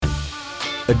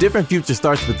A different future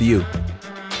starts with you.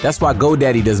 That's why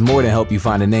GoDaddy does more than help you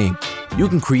find a name. You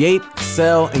can create,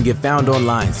 sell, and get found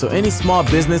online, so any small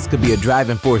business could be a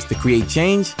driving force to create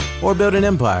change or build an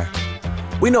empire.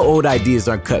 We know old ideas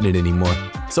aren't cutting it anymore,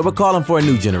 so we're calling for a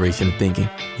new generation of thinking,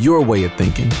 your way of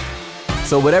thinking.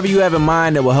 So whatever you have in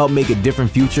mind that will help make a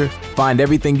different future, find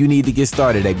everything you need to get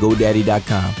started at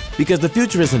GoDaddy.com. Because the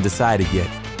future isn't decided yet.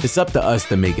 It's up to us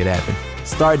to make it happen.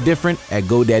 Start different at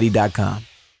GoDaddy.com.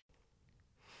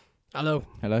 Hello.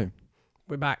 Hello.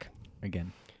 We're back.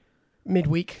 Again.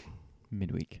 Midweek.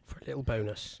 For a little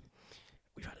bonus.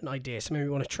 We've had an idea, something we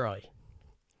want to try.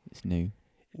 It's new.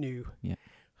 Yeah.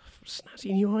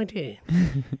 Snazzy new idea.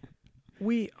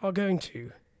 We are going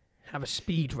to have a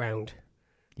speed round.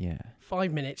 Yeah.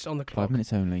 5 minutes on the clock. 5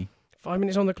 minutes only. 5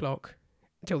 minutes on the clock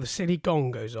until the silly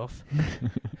gong goes off.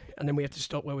 And then we have to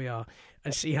stop where we are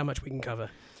and see how much we can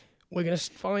cover. We're going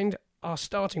to find our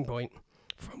starting point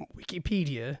from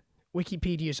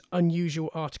Wikipedia's unusual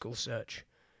article search.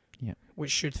 Yeah. Which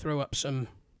should throw up some...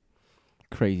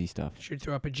 crazy stuff. Should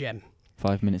throw up a gem.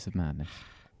 5 minutes of madness.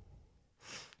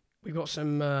 We've got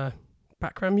some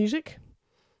background music.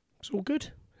 It's all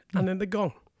good. Yeah. And then the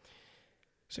gong.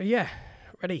 So yeah,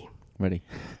 ready.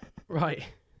 Right.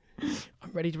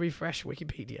 I'm ready to refresh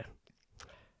Wikipedia.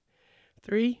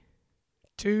 3,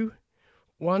 2,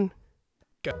 1,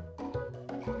 go.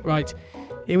 Right,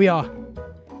 here we are.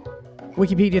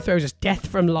 Wikipedia throws us death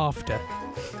from laughter.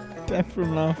 Death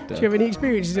from laughter. Do you have any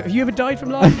experiences? Have you ever died from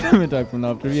laughter? I've never died from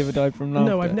laughter. Have you ever died from laughter?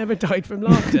 No, I've never died from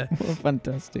laughter. Well,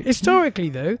 fantastic. Historically,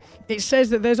 though, it says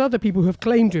that there's other people who have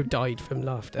claimed to have died from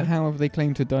laughter. How have they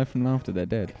claimed to die from laughter? They're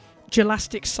dead.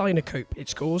 Gelastic syncope,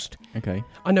 it's caused. Okay.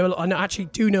 I actually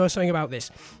do know something about this.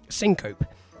 Syncope.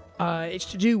 It's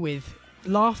to do with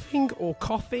laughing or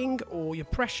coughing or your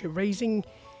pressure raising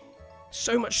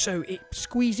so much so it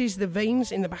squeezes the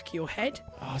veins in the back of your head.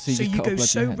 Oh, so you go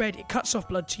so red it cuts off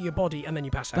blood to your body and then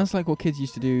you pass out. That's like what kids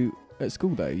used to do at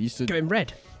school, though. You used to going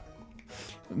red.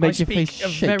 make your face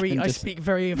shake. I speak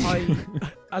very high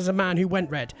as a man who went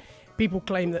red. People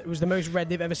claim that it was the most red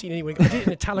they've ever seen anyone. I did it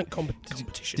in a talent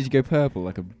competition. Did you go purple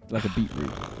like a beetroot?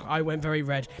 I went very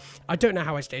red. I don't know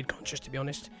how I stayed conscious, to be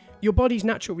honest. Your body's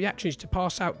natural reaction is to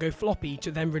pass out, go floppy,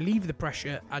 to then relieve the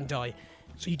pressure and die.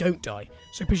 So you don't die.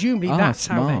 So presumably that's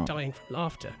how they're dying from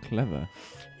laughter. Clever.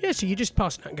 Yeah, so you're just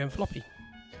passing out and going floppy.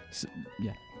 So,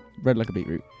 yeah. Red like a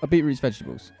beetroot. Are beetroots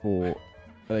vegetables? Or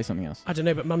are they something else? I don't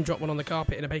know, but Mum dropped one on the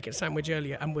carpet in a bacon sandwich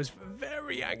earlier and was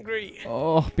very angry.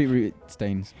 Oh, beetroot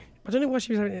stains. I don't know why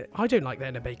she was having it. I don't like that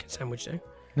in a bacon sandwich, though.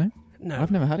 No? No.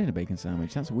 I've never had it in a bacon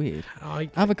sandwich. That's weird.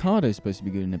 Avocado's supposed to be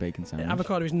good in a bacon sandwich.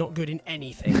 Avocado is not good in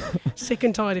anything. Sick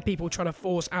and tired of people trying to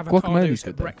force avocados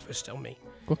at breakfast on me.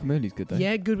 Guacamole's good, though.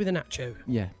 Yeah, good with a nacho.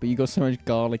 Yeah, but you got so much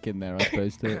garlic in there, I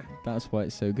suppose, that's why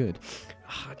it's so good.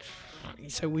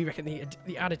 So we reckon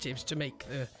the additives to make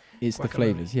the... It's the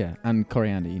flavours, yeah. And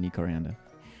coriander. You need coriander.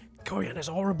 Coriander's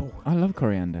horrible. I love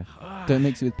coriander. Don't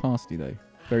mix it with parsley, though.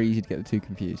 Very easy to get the two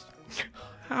confused.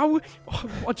 How?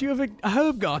 What, do you have a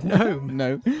herb garden at home?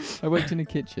 No. I worked in a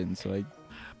kitchen, so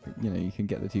you can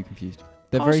get the two confused.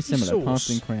 They're Parsley very similar. sauce.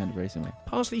 Parsley and coriander, very similar.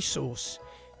 Parsley sauce.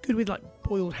 Good with, like,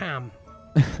 boiled ham.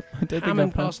 I don't ham think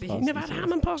and parsley. You never had sauce.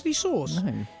 ham and parsley sauce?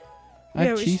 No. I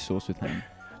had cheese sauce with ham.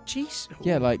 Cheese?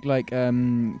 Yeah, like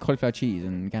cauliflower cheese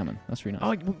and gammon. That's really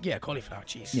nice. Yeah, cauliflower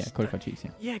cheese. Yeah, cauliflower cheese,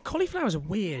 yeah. Yeah, cauliflowers are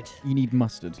weird. You need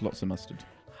mustard, lots of mustard.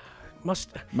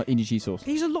 In your cheese sauce.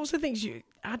 These are lots of things.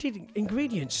 Added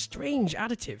ingredients, strange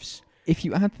additives. If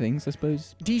you add things, I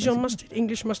suppose. Dijon mustard,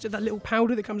 English mustard, that little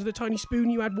powder that comes with a tiny spoon,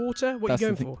 you add water. What are you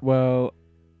going for? Well,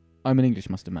 I'm an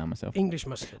English mustard man myself. English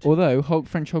mustard. Although,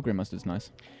 French whole grain mustard's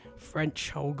nice.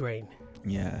 French whole grain.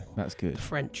 Yeah, that's good.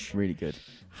 French. Really good.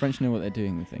 French know what they're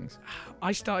doing with things.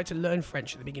 I started to learn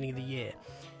French at the beginning of the year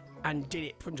and did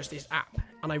it from just this app.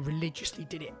 And I religiously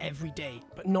did it every day,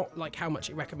 but not like how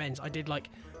much it recommends. I did like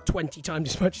 20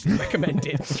 times as much as it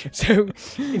recommended. So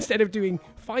instead of doing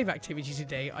 5 activities a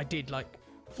day, I did like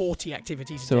 40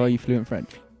 activities a day. So are you fluent French?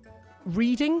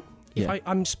 Reading, Yeah. if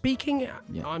I'm speaking,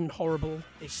 I'm horrible.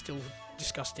 It's still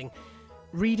disgusting.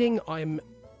 Reading, I'm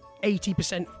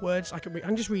 80% words. I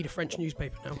can just read a French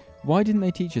newspaper now. Why didn't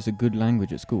they teach us a good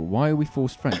language at school? Why are we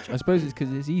forced French? I suppose it's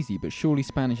because it's easy, but surely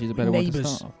Spanish is a better one to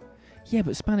start off. Yeah,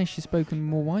 but Spanish is spoken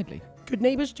more widely. Good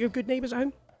neighbours? Do you have good neighbours at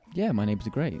home? Yeah, my neighbours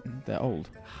are great. They're old.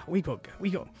 We got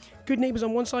good neighbours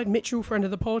on one side. Mitchell, friend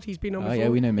of the pod, he's been on before. Yeah,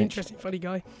 we know Mitch. Interesting, funny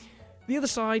guy. The other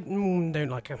side, don't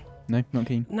like her. No, not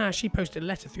keen. Nah, she posted a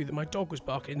letter through that my dog was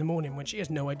barking in the morning when she has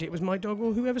no idea it was my dog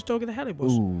or whoever's dog the hell it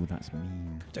was. Ooh, that's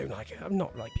mean. Don't like her. I'm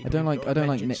not like people. I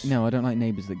don't like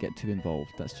neighbours that get too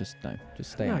involved. That's just no.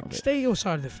 Just stay out of it. Stay your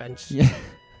side of the fence. Yeah.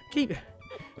 Keep.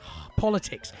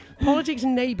 Politics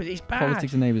and Neighbours is bad.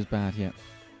 Politics and Neighbours bad, yeah.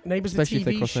 Neighbours, especially the TV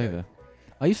if they cross show. over.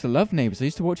 I used to love Neighbours. I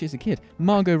used to watch it as a kid.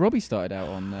 Margot Robbie started out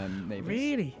on Neighbours.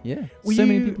 Really? Yeah. Were so you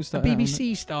many people started a out on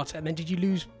BBC starter, and then did you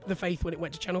lose the faith when it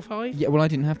went to Channel 5? Yeah, well, I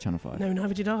didn't have Channel 5. No,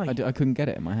 neither did I. I couldn't get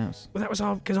it at my house. Well, that was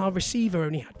because our receiver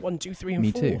only had 1, 2, 3 and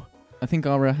Me 4. too. I think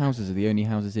our houses are the only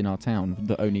houses in our town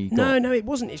that only got... No, it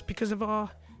wasn't. It's because of our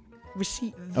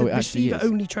receiver. Oh, The it actually receiver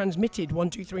is. only transmitted 1,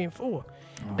 2, 3 and 4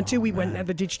 until we went and had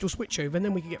the digital switchover, and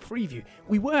then we could get Freeview.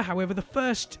 We were, however, the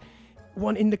first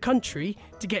one in the country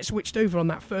to get switched over on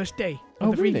that first day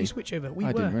of the really? Freeview switchover. We I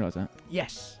were. didn't realise that.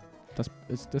 Yes.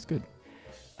 That's good.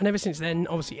 And ever since then,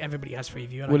 obviously, everybody has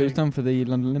Freeview. Well, it was done for the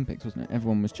London Olympics, wasn't it?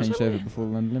 Everyone was changed over before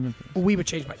the London Olympics. Well, we were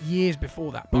changed back years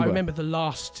before that, but We I were. remember the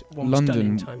last one was done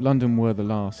in time. London were the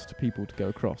last people to go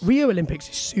across. Rio Olympics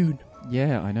is soon.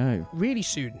 Yeah, I know. Really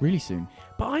soon. Really soon.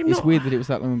 But It's weird that it was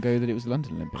that long ago that it was the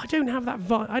London Olympics. I don't have that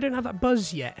I don't have that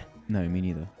buzz yet. No, me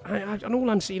neither. And all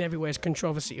I'm seeing everywhere is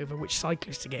controversy over which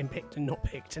cyclists are getting picked and not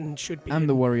picked and should be. And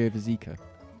the worry over Zika.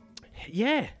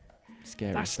 Yeah.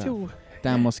 Scary That's stuff. still...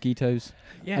 Damn mosquitoes.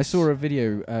 Yes. I saw a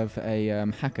video of a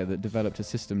hacker that developed a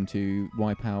system to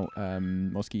wipe out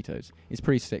mosquitoes. It's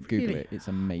pretty sick. Google Really? it. It's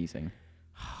amazing.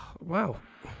 Wow.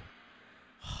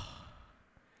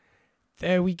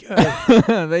 There we go.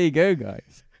 There you go,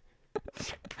 guys.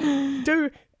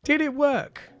 Did it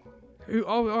work?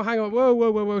 Oh, hang on.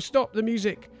 Whoa. Stop the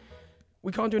music.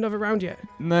 We can't do another round yet.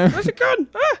 No. Where's it gone?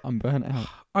 Ah! I'm burnt out.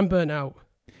 I'm burnt out.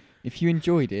 If you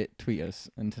enjoyed it, tweet us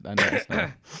and let us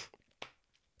know.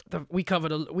 We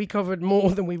covered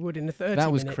more than we would in the 30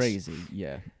 That was minutes. crazy,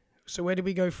 yeah. So where did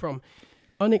we go from?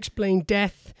 Unexplained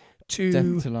death to...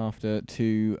 Death to laughter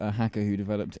to a hacker who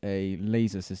developed a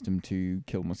laser system to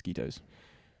kill mosquitoes.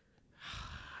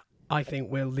 I think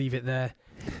we'll leave it there.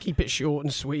 Keep it short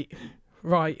and sweet.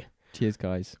 Right. Cheers,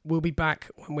 guys. We'll be back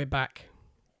when we're back.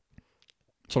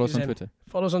 Follow us Cheers, on then. Twitter.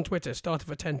 Follow us on Twitter, Starter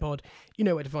for 10 Pod. You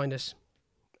know where to find us.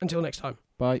 Until next time.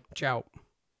 Bye. Ciao.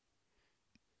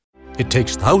 It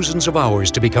takes thousands of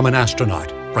hours to become an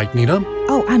astronaut, right, Nina?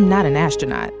 Oh, I'm not an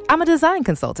astronaut. I'm a design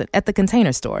consultant at the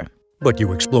Container Store. But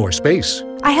you explore space.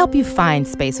 I help you find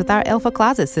space with our Alpha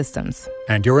Closet systems.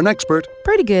 And you're an expert.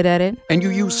 Pretty good at it. And you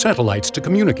use satellites to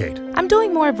communicate. I'm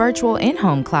doing more virtual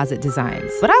in-home closet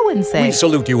designs, but I wouldn't say... We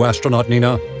salute you, astronaut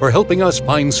Nina, for helping us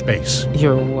find space.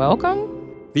 You're welcome.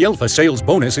 The Alpha sales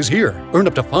bonus is here. Earn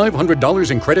up to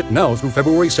 $500 in credit now through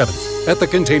February 7th at the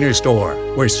Container Store,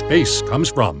 where space comes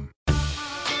from.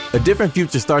 A different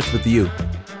future starts with you.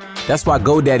 That's why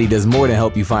GoDaddy does more than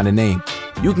help you find a name.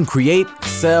 You can create,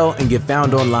 sell, and get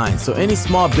found online, so any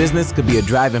small business could be a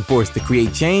driving force to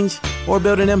create change or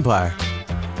build an empire.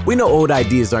 We know old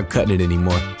ideas aren't cutting it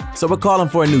anymore, so we're calling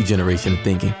for a new generation of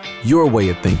thinking, your way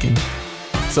of thinking.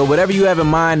 So whatever you have in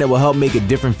mind that will help make a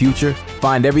different future,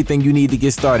 find everything you need to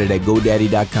get started at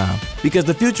GoDaddy.com. Because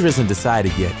the future isn't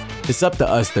decided yet. It's up to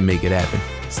us to make it happen.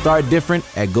 Start different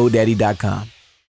at GoDaddy.com.